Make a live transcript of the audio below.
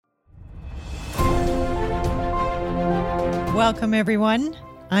Welcome, everyone.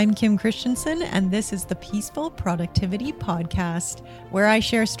 I'm Kim Christensen, and this is the Peaceful Productivity Podcast, where I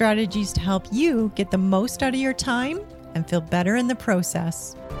share strategies to help you get the most out of your time and feel better in the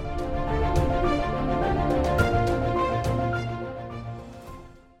process.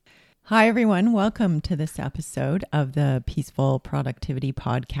 Hi, everyone. Welcome to this episode of the Peaceful Productivity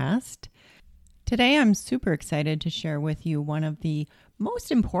Podcast. Today, I'm super excited to share with you one of the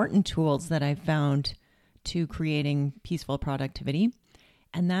most important tools that I've found to creating peaceful productivity,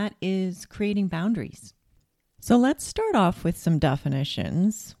 and that is creating boundaries. So let's start off with some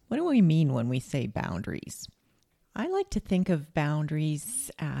definitions. What do we mean when we say boundaries? I like to think of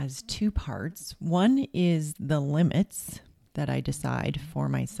boundaries as two parts. One is the limits that I decide for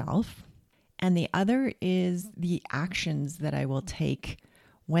myself, and the other is the actions that I will take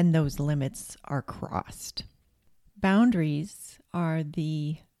when those limits are crossed. Boundaries are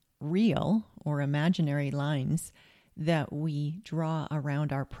the real or imaginary lines that we draw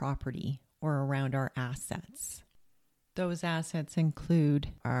around our property or around our assets. Those assets include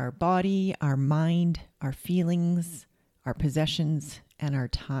our body, our mind, our feelings, our possessions, and our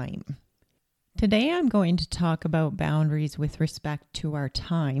time. Today, I'm going to talk about boundaries with respect to our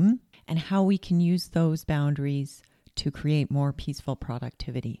time and how we can use those boundaries to create more peaceful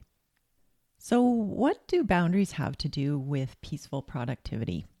productivity. So, what do boundaries have to do with peaceful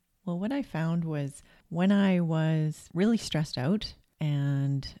productivity? Well, what I found was when I was really stressed out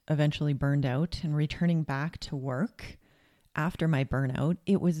and eventually burned out and returning back to work after my burnout,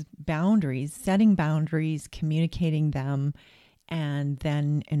 it was boundaries, setting boundaries, communicating them, and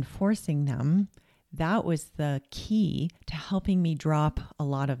then enforcing them. That was the key to helping me drop a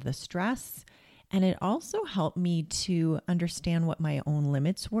lot of the stress. And it also helped me to understand what my own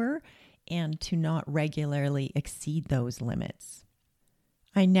limits were and to not regularly exceed those limits.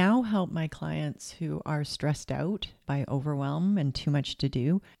 I now help my clients who are stressed out by overwhelm and too much to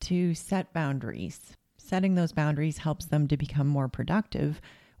do to set boundaries. Setting those boundaries helps them to become more productive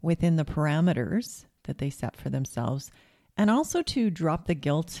within the parameters that they set for themselves, and also to drop the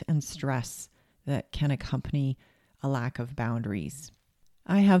guilt and stress that can accompany a lack of boundaries.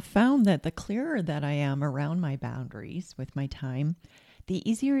 I have found that the clearer that I am around my boundaries with my time, the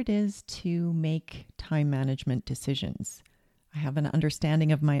easier it is to make time management decisions. I have an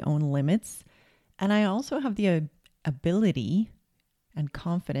understanding of my own limits, and I also have the ability and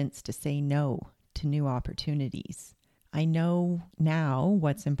confidence to say no to new opportunities. I know now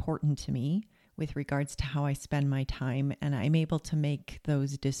what's important to me with regards to how I spend my time, and I'm able to make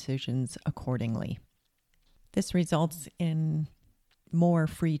those decisions accordingly. This results in more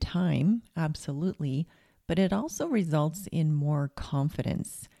free time, absolutely, but it also results in more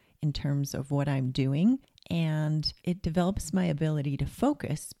confidence in terms of what I'm doing, and it develops my ability to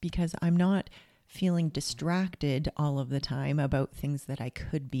focus because I'm not feeling distracted all of the time about things that I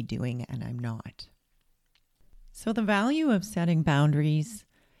could be doing and I'm not. So the value of setting boundaries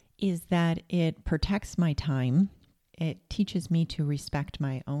is that it protects my time. It teaches me to respect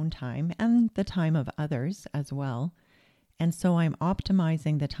my own time and the time of others as well. And so I'm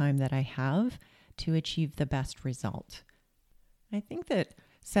optimizing the time that I have to achieve the best result. I think that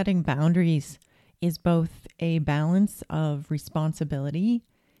setting boundaries is both a balance of responsibility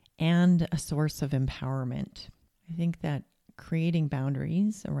and a source of empowerment. I think that creating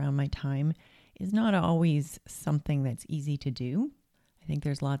boundaries around my time is not always something that's easy to do. I think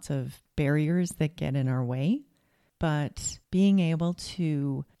there's lots of barriers that get in our way, but being able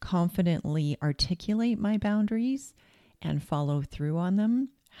to confidently articulate my boundaries and follow through on them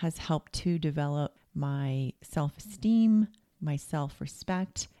has helped to develop my self-esteem, my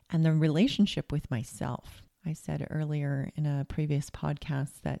self-respect, and the relationship with myself. I said earlier in a previous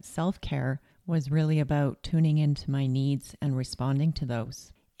podcast that self-care was really about tuning into my needs and responding to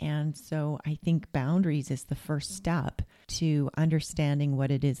those. And so I think boundaries is the first step to understanding what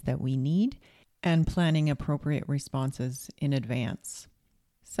it is that we need and planning appropriate responses in advance.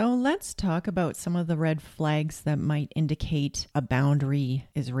 So let's talk about some of the red flags that might indicate a boundary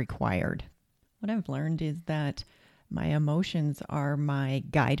is required. What I've learned is that my emotions are my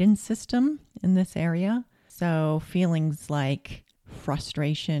guidance system in this area. So feelings like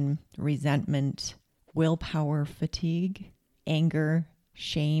frustration, resentment, willpower fatigue, anger,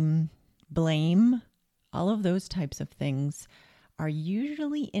 shame, blame, all of those types of things are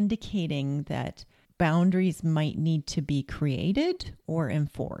usually indicating that boundaries might need to be created or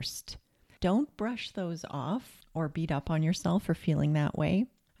enforced. Don't brush those off or beat up on yourself for feeling that way.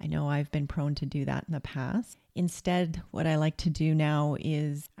 I know I've been prone to do that in the past. Instead, what I like to do now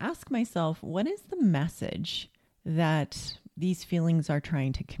is ask myself, what is the message that these feelings are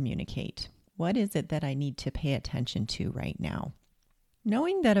trying to communicate? what is it that I need to pay attention to right now?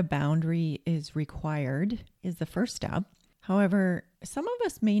 Knowing that a boundary is required is the first step. However, some of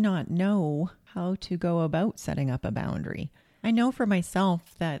us may not know how to go about setting up a boundary. I know for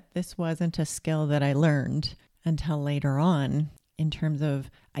myself that this wasn't a skill that I learned until later on in terms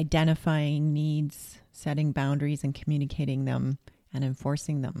of identifying needs, setting boundaries, and communicating them and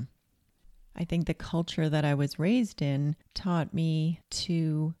enforcing them. I think the culture that I was raised in taught me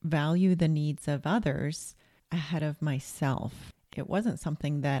to value the needs of others ahead of myself. It wasn't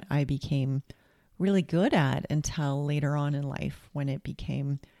something that I became really good at until later on in life when it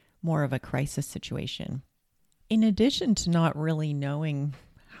became more of a crisis situation. In addition to not really knowing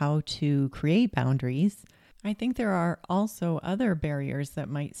how to create boundaries, I think there are also other barriers that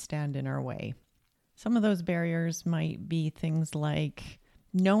might stand in our way. Some of those barriers might be things like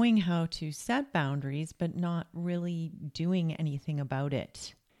knowing how to set boundaries, but not really doing anything about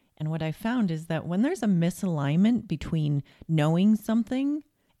it. And what I found is that when there's a misalignment between knowing something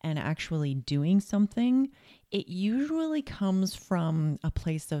and actually doing something, it usually comes from a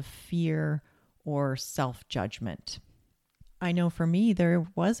place of fear or self-judgment. I know for me, there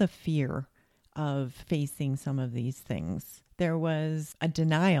was a fear of facing some of these things. There was a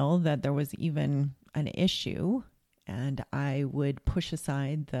denial that there was even an issue, and I would push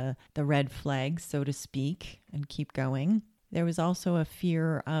aside the red flags, so to speak, and keep going. There was also a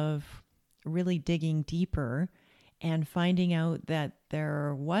fear of really digging deeper and finding out that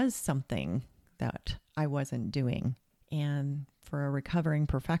there was something that I wasn't doing. And for a recovering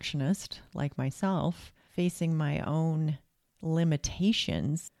perfectionist like myself, facing my own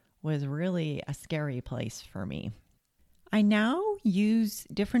limitations was really a scary place for me. I now use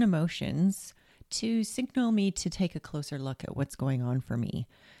different emotions to signal me to take a closer look at what's going on for me.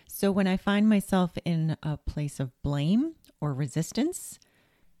 So when I find myself in a place of blame or resistance,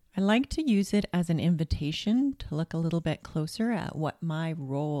 I like to use it as an invitation to look a little bit closer at what my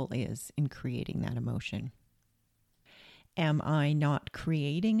role is in creating that emotion. Am I not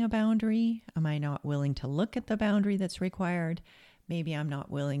creating a boundary? Am I not willing to look at the boundary that's required? Maybe I'm not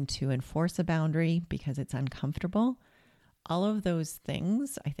willing to enforce a boundary because it's uncomfortable. All of those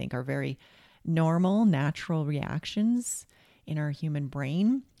things, I think, are very normal, natural reactions in our human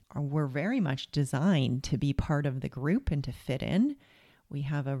brain. We're very much designed to be part of the group and to fit in. We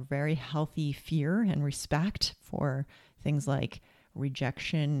have a very healthy fear and respect for things like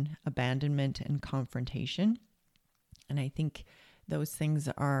rejection, abandonment, and confrontation. And I think those things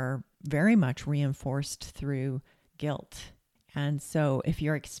are very much reinforced through guilt. And so if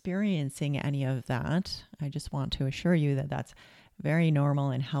you're experiencing any of that, I just want to assure you that that's very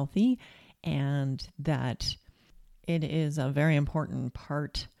normal and healthy, and that it is a very important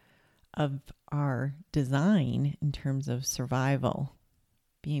part of our design in terms of survival.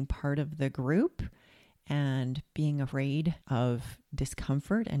 Being part of the group and being afraid of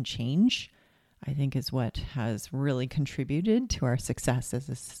discomfort and change, I think, is what has really contributed to our success as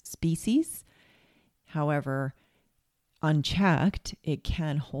a species. However, unchecked, it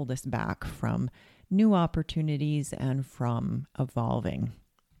can hold us back from new opportunities and from evolving.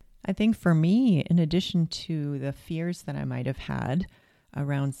 I think for me, in addition to the fears that I might have had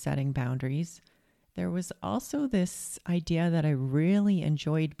around setting boundaries, there was also this idea that I really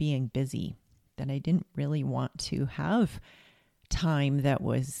enjoyed being busy, that I didn't really want to have time that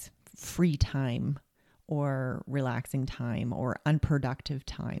was free time or relaxing time or unproductive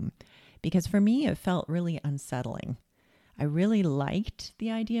time, because for me, it felt really unsettling. I really liked the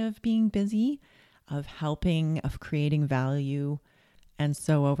idea of being busy, of helping, of creating value. And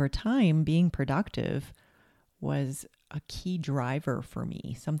so over time, being productive was a key driver for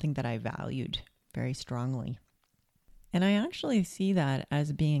me, something that I valued very strongly. And I actually see that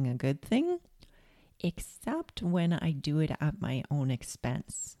as being a good thing, except when I do it at my own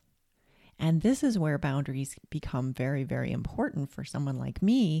expense. And this is where boundaries become very, very important for someone like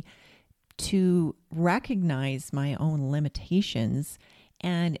me, to recognize my own limitations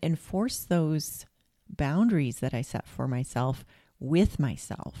and enforce those boundaries that I set for myself with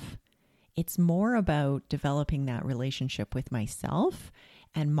myself. It's more about developing that relationship with myself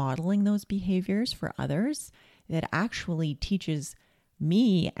and modeling those behaviors for others that actually teaches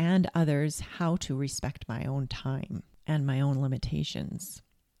me and others how to respect my own time and my own limitations.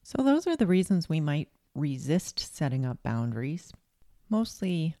 So those are the reasons we might resist setting up boundaries,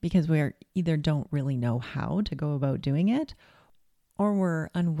 mostly because we either don't really know how to go about doing it, or we're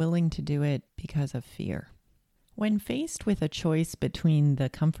unwilling to do it because of fear. When faced with a choice between the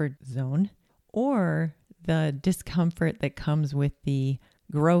comfort zone or the discomfort that comes with the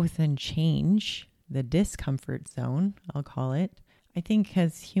growth and change, the discomfort zone, I'll call it, I think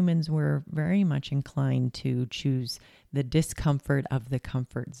as humans, we're very much inclined to choose the discomfort of the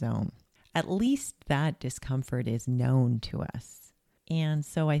comfort zone. At least that discomfort is known to us. And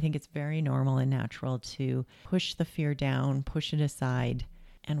so I think it's very normal and natural to push the fear down, push it aside.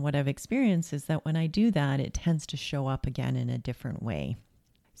 And what I've experienced is that when I do that, it tends to show up again in a different way.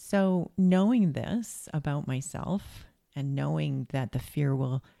 So knowing this about myself and knowing that the fear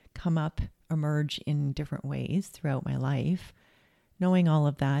will come up, emerge in different ways throughout my life, knowing all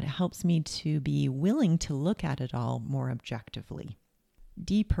of that helps me to be willing to look at it all more objectively.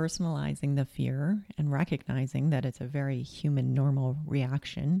 Depersonalizing the fear and recognizing that it's a very human, normal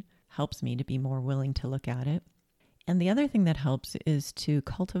reaction helps me to be more willing to look at it. And the other thing that helps is to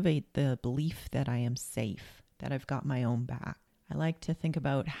cultivate the belief that I am safe, that I've got my own back. I like to think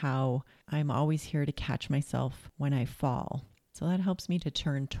about how I'm always here to catch myself when I fall. So that helps me to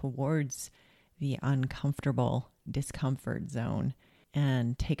turn towards the uncomfortable discomfort zone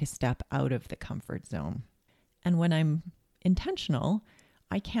and take a step out of the comfort zone. And when I'm intentional,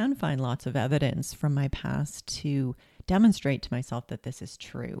 I can find lots of evidence from my past to demonstrate to myself that this is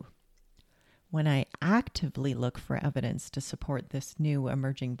true. When I actively look for evidence to support this new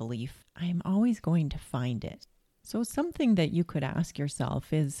emerging belief, I am always going to find it. So something that you could ask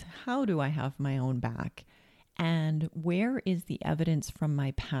yourself is, how do I have my own back? And where is the evidence from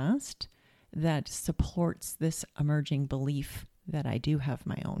my past that supports this emerging belief that I do have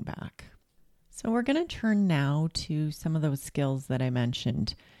my own back? So we're going to turn now to some of those skills that I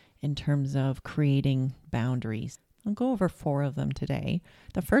mentioned in terms of creating boundaries. I'll go over 4 of them today.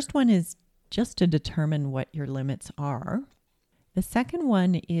 The first one is just to determine what your limits are. The second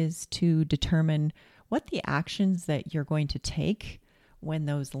one is to determine what the actions that you're going to take when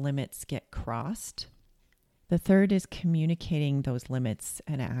those limits get crossed. The third is communicating those limits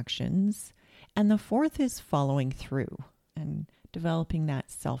and actions. And the fourth is following through and developing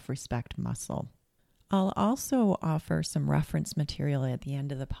that self-respect muscle. I'll also offer some reference material at the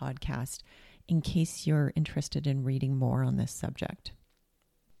end of the podcast in case you're interested in reading more on this subject.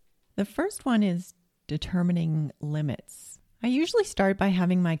 The first one is determining limits. I usually start by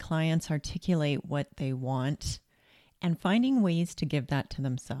having my clients articulate what they want and finding ways to give that to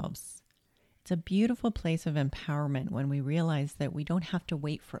themselves. It's a beautiful place of empowerment when we realize that we don't have to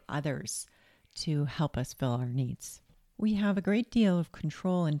wait for others to help us fill our needs. We have a great deal of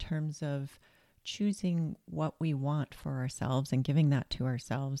control in terms of choosing what we want for ourselves and giving that to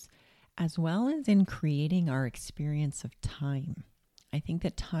ourselves, as well as in creating our experience of time. I think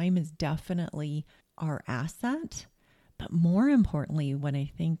that time is definitely our asset, but more importantly, when I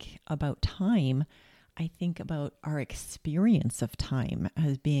think about time, I think about our experience of time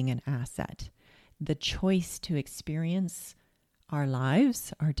as being an asset. The choice to experience our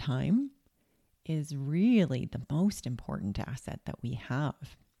lives, our time, is really the most important asset that we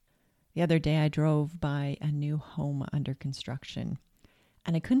have. The other day I drove by a new home under construction,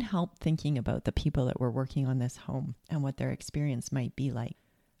 and I couldn't help thinking about the people that were working on this home and what their experience might be like.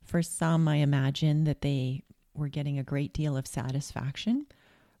 For some, I imagine that they were getting a great deal of satisfaction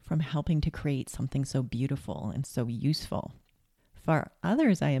from helping to create something so beautiful and so useful. For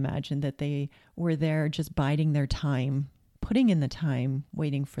others, I imagine that they were there just biding their time, putting in the time,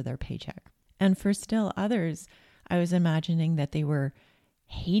 waiting for their paycheck. And for still others, I was imagining that they were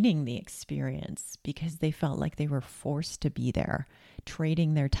hating the experience because they felt like they were forced to be there,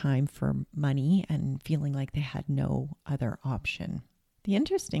 trading their time for money and feeling like they had no other option. The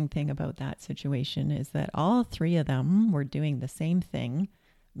interesting thing about that situation is that all 3 of them were doing the same thing,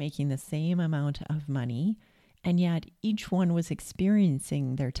 making the same amount of money, and yet each one was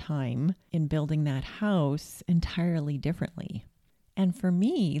experiencing their time in building that house entirely differently. And for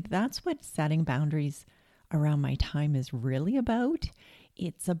me, that's what setting boundaries around my time is really about.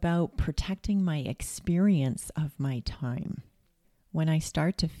 It's about protecting my experience of my time. When I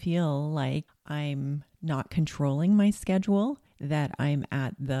start to feel like I'm not controlling my schedule, that I'm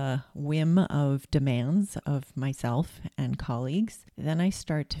at the whim of demands of myself and colleagues, then I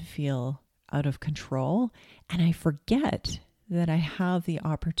start to feel out of control and I forget that I have the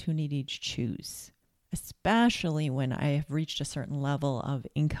opportunity to choose. Especially when I have reached a certain level of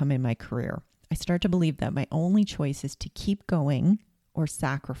income in my career. I start to believe that my only choice is to keep going or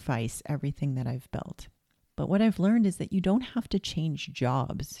sacrifice everything that I've built. But what I've learned is that you don't have to change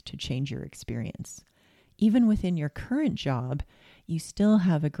jobs to change your experience. Even within your current job, you still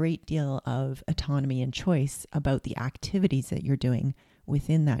have a great deal of autonomy and choice about the activities that you're doing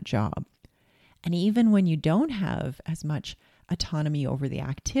within that job. And even when you don't have as much autonomy over the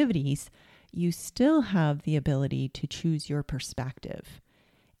activities, you still have the ability to choose your perspective.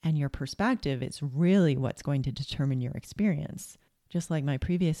 And your perspective is really what's going to determine your experience. Just like my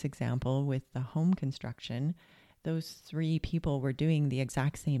previous example with the home construction, those 3 people were doing the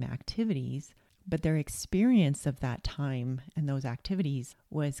exact same activities, but their experience of that time and those activities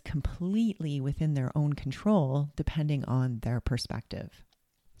was completely within their own control, depending on their perspective.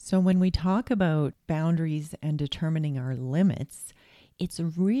 So when we talk about boundaries and determining our limits, it's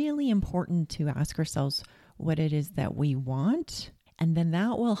really important to ask ourselves what it is that we want, and then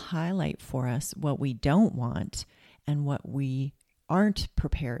that will highlight for us what we don't want and what we aren't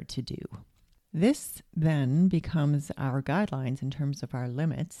prepared to do. This then becomes our guidelines in terms of our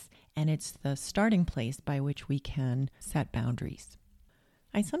limits, and it's the starting place by which we can set boundaries.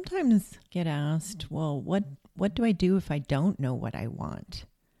 I sometimes get asked, well, what do I do if I don't know what I want?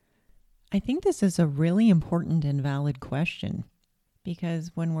 I think this is a really important and valid question,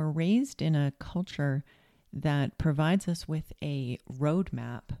 because when we're raised in a culture that provides us with a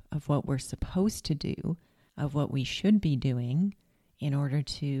roadmap of what we're supposed to do, of what we should be doing in order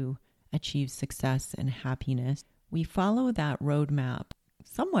to achieve success and happiness, we follow that roadmap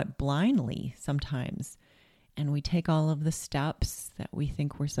somewhat blindly sometimes, and we take all of the steps that we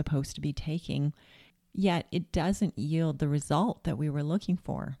think we're supposed to be taking, yet it doesn't yield the result that we were looking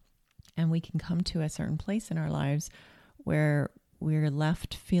for. And we can come to a certain place in our lives where we're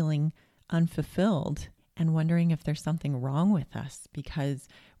left feeling unfulfilled and wondering if there's something wrong with us because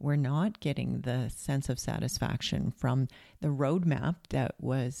we're not getting the sense of satisfaction from the roadmap that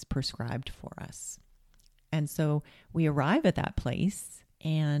was prescribed for us. And so we arrive at that place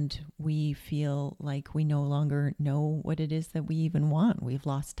and we feel like we no longer know what it is that we even want. We've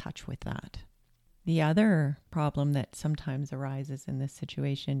lost touch with that. The other problem that sometimes arises in this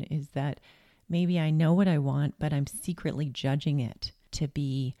situation is that maybe I know what I want, but I'm secretly judging it to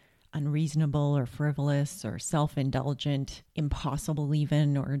be unreasonable or frivolous or self-indulgent, impossible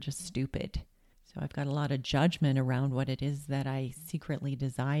even, or just stupid. So I've got a lot of judgment around what it is that I secretly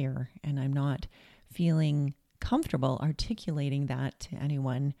desire, and I'm not feeling comfortable articulating that to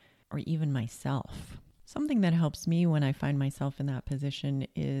anyone or even myself. Something that helps me when I find myself in that position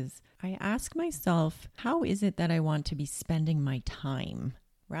is I ask myself, how is it that I want to be spending my time?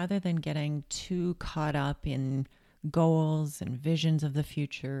 Rather than getting too caught up in goals and visions of the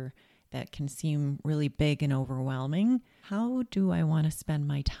future that can seem really big and overwhelming, how do I want to spend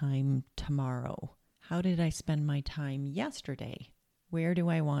my time tomorrow? How did I spend my time yesterday? Where do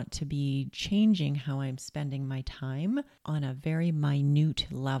I want to be changing how I'm spending my time on a very minute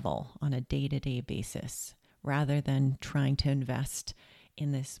level, on a day-to-day basis, rather than trying to invest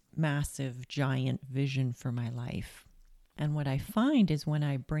in this massive, giant vision for my life? And what I find is when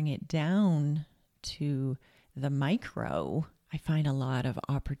I bring it down to the micro, I find a lot of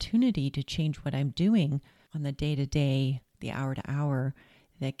opportunity to change what I'm doing on the day-to-day, the hour-to-hour,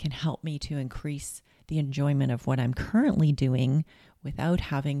 that can help me to increase the enjoyment of what I'm currently doing without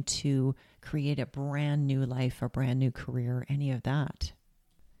having to create a brand new life, a brand new career, any of that.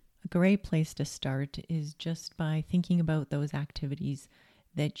 A great place to start is just by thinking about those activities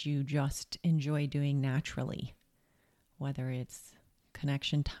that you just enjoy doing naturally, whether it's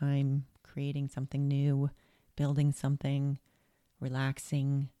connection time, creating something new, building something,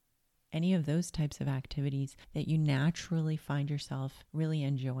 relaxing, any of those types of activities that you naturally find yourself really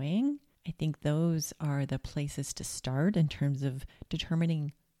enjoying. I think those are the places to start in terms of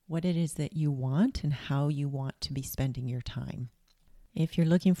determining what it is that you want and how you want to be spending your time. If you're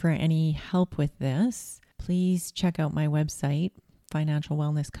looking for any help with this, please check out my website,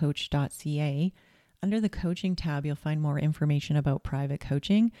 financialwellnesscoach.ca. Under the coaching tab, you'll find more information about private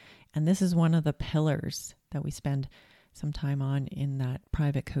coaching. And this is one of the pillars that we spend some time on in that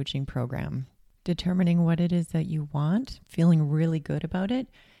private coaching program. Determining what it is that you want, feeling really good about it,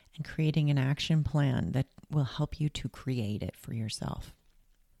 and creating an action plan that will help you to create it for yourself.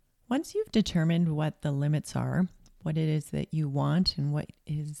 Once you've determined what the limits are, what it is that you want and what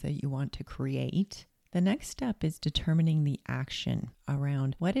it is that you want to create, the next step is determining the action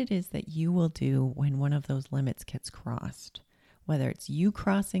around what it is that you will do when one of those limits gets crossed, whether it's you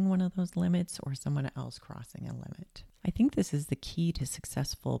crossing one of those limits or someone else crossing a limit. I think this is the key to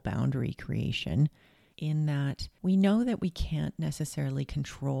successful boundary creation, in that we know that we can't necessarily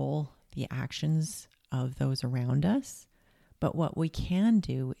control the actions of those around us, but what we can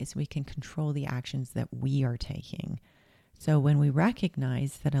do is we can control the actions that we are taking. So when we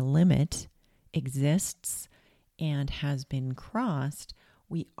recognize that a limit exists and has been crossed,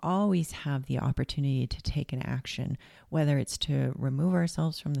 we always have the opportunity to take an action, whether it's to remove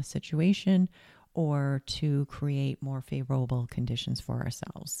ourselves from the situation or to create more favorable conditions for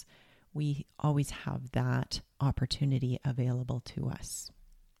ourselves. We always have that opportunity available to us.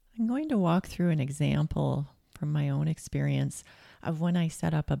 I'm going to walk through an example from my own experience of when I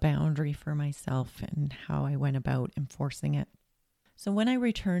set up a boundary for myself and how I went about enforcing it. So when I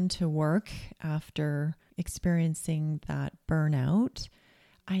returned to work after experiencing that burnout,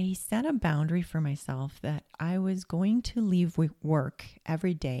 I set a boundary for myself that I was going to leave work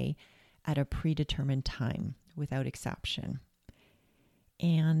every day at a predetermined time without exception.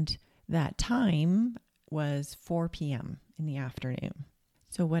 And that time was 4 p.m. in the afternoon.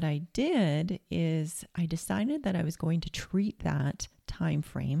 So what I did is I decided that I was going to treat that time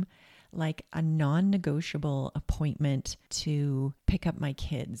frame like a non-negotiable appointment to pick up my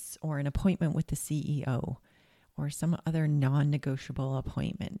kids, or an appointment with the CEO, or some other non-negotiable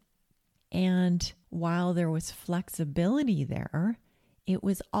appointment. And while there was flexibility there, it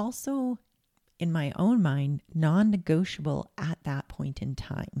was also, in my own mind, non-negotiable at that point in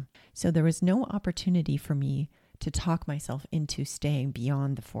time. So there was no opportunity for me to talk myself into staying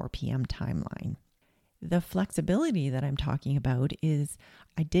beyond the 4 p.m. timeline. The flexibility that I'm talking about is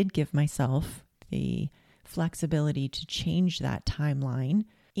I did give myself the flexibility to change that timeline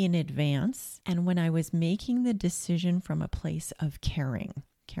in advance. And when I was making the decision from a place of caring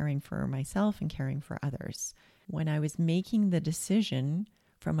for myself and caring for others, when I was making the decision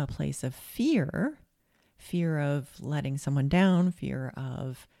from a place of fear of letting someone down, fear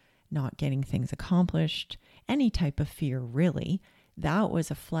of not getting things accomplished, any type of fear really, that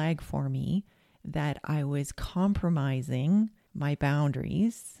was a flag for me that I was compromising my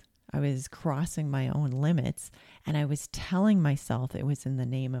boundaries. I was crossing my own limits, and I was telling myself it was in the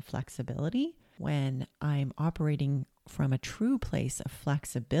name of flexibility. When I'm operating from a true place of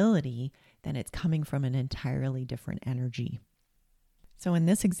flexibility, then it's coming from an entirely different energy. So in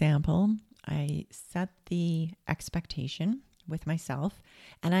this example, I set the expectation with myself,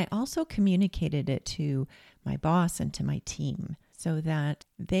 and I also communicated it to my boss and to my team so that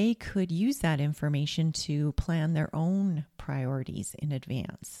they could use that information to plan their own priorities in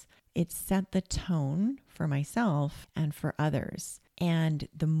advance. It set the tone for myself and for others. And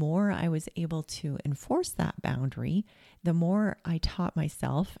the more I was able to enforce that boundary, the more I taught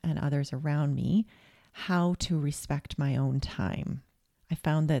myself and others around me how to respect my own time. I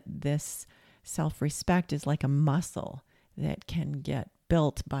found that this self-respect is like a muscle that can get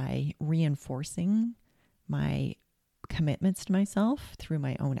built by reinforcing my commitments to myself through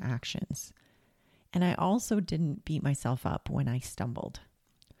my own actions. And I also didn't beat myself up when I stumbled,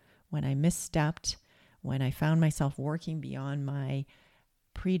 when I misstepped, when I found myself working beyond my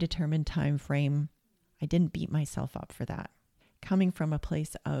predetermined time frame. I didn't beat myself up for that. Coming from a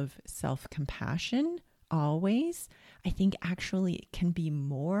place of self-compassion always, I think actually it can be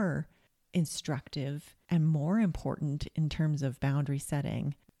more instructive and more important in terms of boundary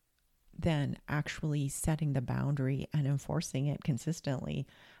setting than actually setting the boundary and enforcing it consistently.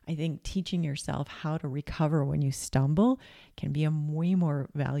 I think teaching yourself how to recover when you stumble can be a way more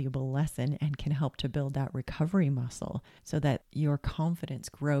valuable lesson and can help to build that recovery muscle so that your confidence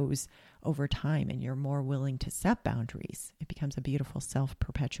grows over time and you're more willing to set boundaries. It becomes a beautiful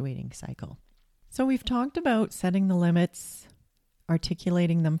self-perpetuating cycle. So we've talked about setting the limits,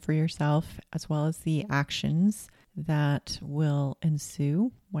 articulating them for yourself, as well as the actions that will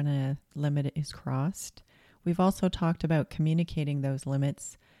ensue when a limit is crossed. We've also talked about communicating those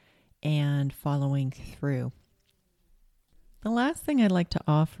limits and following through. The last thing I'd like to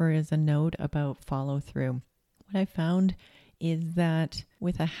offer is a note about follow through. What I found is that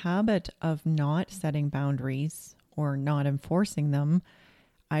with a habit of not setting boundaries or not enforcing them,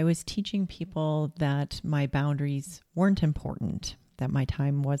 I was teaching people that my boundaries weren't important, that my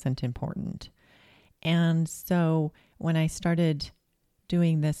time wasn't important. And so when I started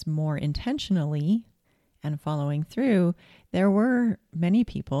doing this more intentionally and following through, there were many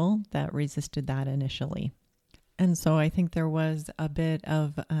people that resisted that initially. And so I think there was a bit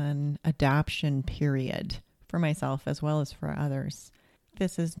of an adaptation period for myself as well as for others.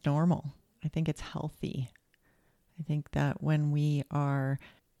 This is normal. I think it's healthy. I think that when we are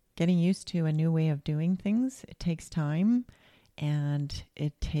getting used to a new way of doing things, it takes time. And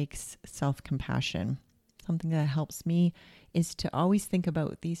it takes self-compassion. Something that helps me is to always think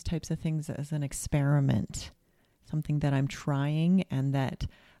about these types of things as an experiment, something that I'm trying and that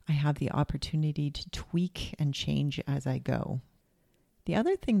I have the opportunity to tweak and change as I go. The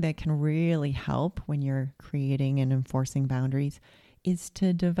other thing that can really help when you're creating and enforcing boundaries is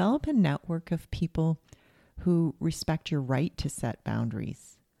to develop a network of people who respect your right to set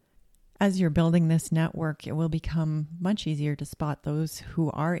boundaries. As you're building this network, it will become much easier to spot those who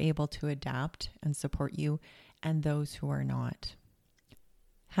are able to adapt and support you and those who are not.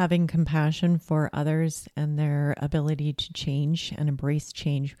 Having compassion for others and their ability to change and embrace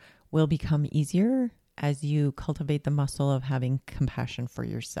change will become easier as you cultivate the muscle of having compassion for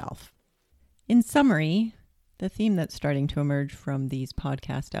yourself. In summary, the theme that's starting to emerge from these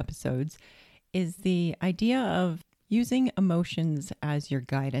podcast episodes is the idea of using emotions as your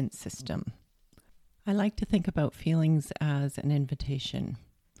guidance system. I like to think about feelings as an invitation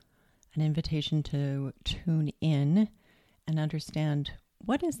to tune in and understand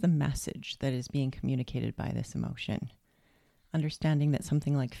what is the message that is being communicated by this emotion. Understanding that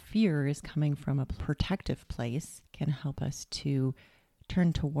something like fear is coming from a protective place can help us to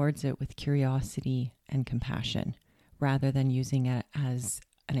turn towards it with curiosity and compassion, rather than using it as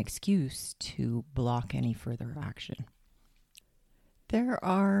an excuse to block any further action. There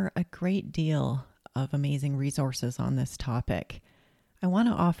are a great deal of amazing resources on this topic. I want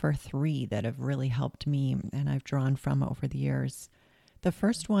to offer 3 that have really helped me and I've drawn from over the years. The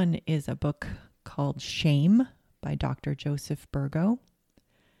first one is a book called Shame by Dr. Joseph Burgo.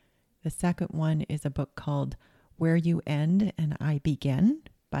 The second one is a book called Where You End and I Begin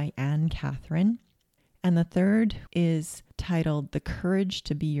by Anne Catherine. And the third is titled The Courage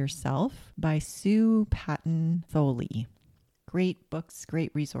to Be Yourself by Sue Patton Tholey. Great books,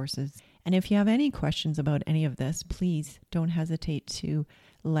 great resources. And if you have any questions about any of this, please don't hesitate to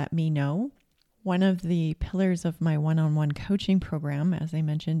let me know. One of the pillars of my one-on-one coaching program, as I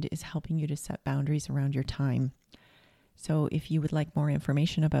mentioned, is helping you to set boundaries around your time. So if you would like more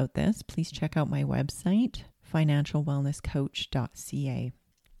information about this, please check out my website, financialwellnesscoach.ca.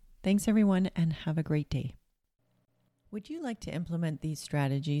 Thanks, everyone, and have a great day. Would you like to implement these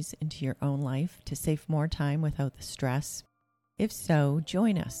strategies into your own life to save more time without the stress? If so,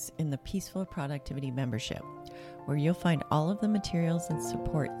 join us in the Peaceful Productivity membership, where you'll find all of the materials and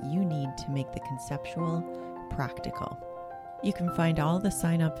support you need to make the conceptual practical. You can find all the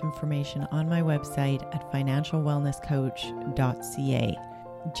sign-up information on my website at financialwellnesscoach.ca.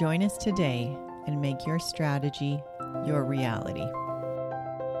 Join us today and make your strategy your reality.